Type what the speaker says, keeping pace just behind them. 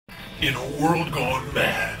In a world gone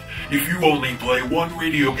mad, if you only play one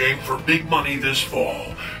radio game for big money this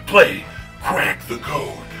fall, play Crack the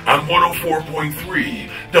Code on 104.3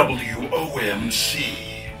 WOMC.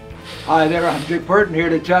 Hi there, I'm Dick Purtan here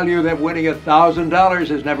to tell you that winning $1,000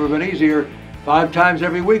 has never been easier. 5 times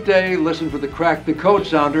every weekday, listen for the Crack the Code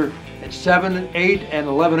sounder at 7, 8, and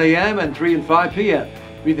 11 a.m. and 3 and 5 p.m.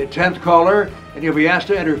 Be the 10th caller, and you'll be asked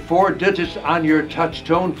to enter 4 digits on your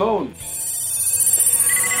touch-tone phone.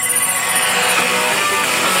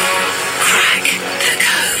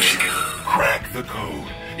 Crack the Code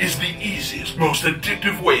is the easiest, most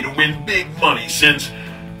addictive way to win big money since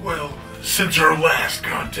our last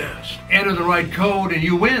contest. Enter the right code and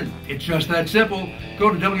you win. It's just that simple. Go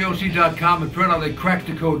to WOMC.com and print out a Crack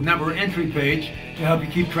the Code number entry page to help you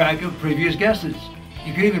keep track of previous guesses.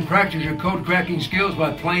 You can even practice your code cracking skills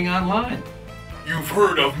by playing online. You've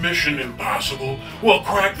heard of Mission Impossible? Well,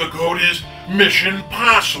 Crack the Code is Mission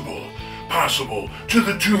Possible. Possible to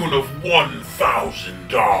the tune of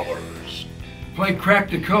 $1,000. Play Crack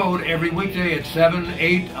the Code every weekday at 7,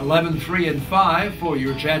 8, 11, 3, and 5 for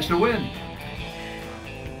your chance to win.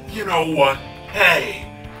 You know what? Hey,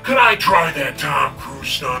 could I try that Tom Cruise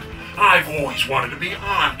stunt? I've always wanted to be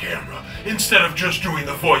on camera instead of just doing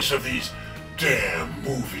the voice of these damn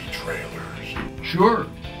movie trailers. Sure.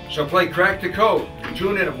 So play Crack the Code.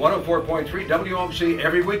 Tune in at 104.3 WOMC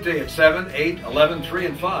every weekday at 7, 8, 11, 3,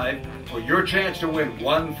 and 5 for your chance to win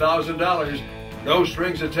 $1,000. No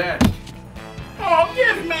strings attached. Oh,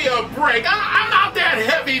 give me a break. I'm not that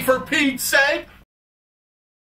heavy, for Pete's sake.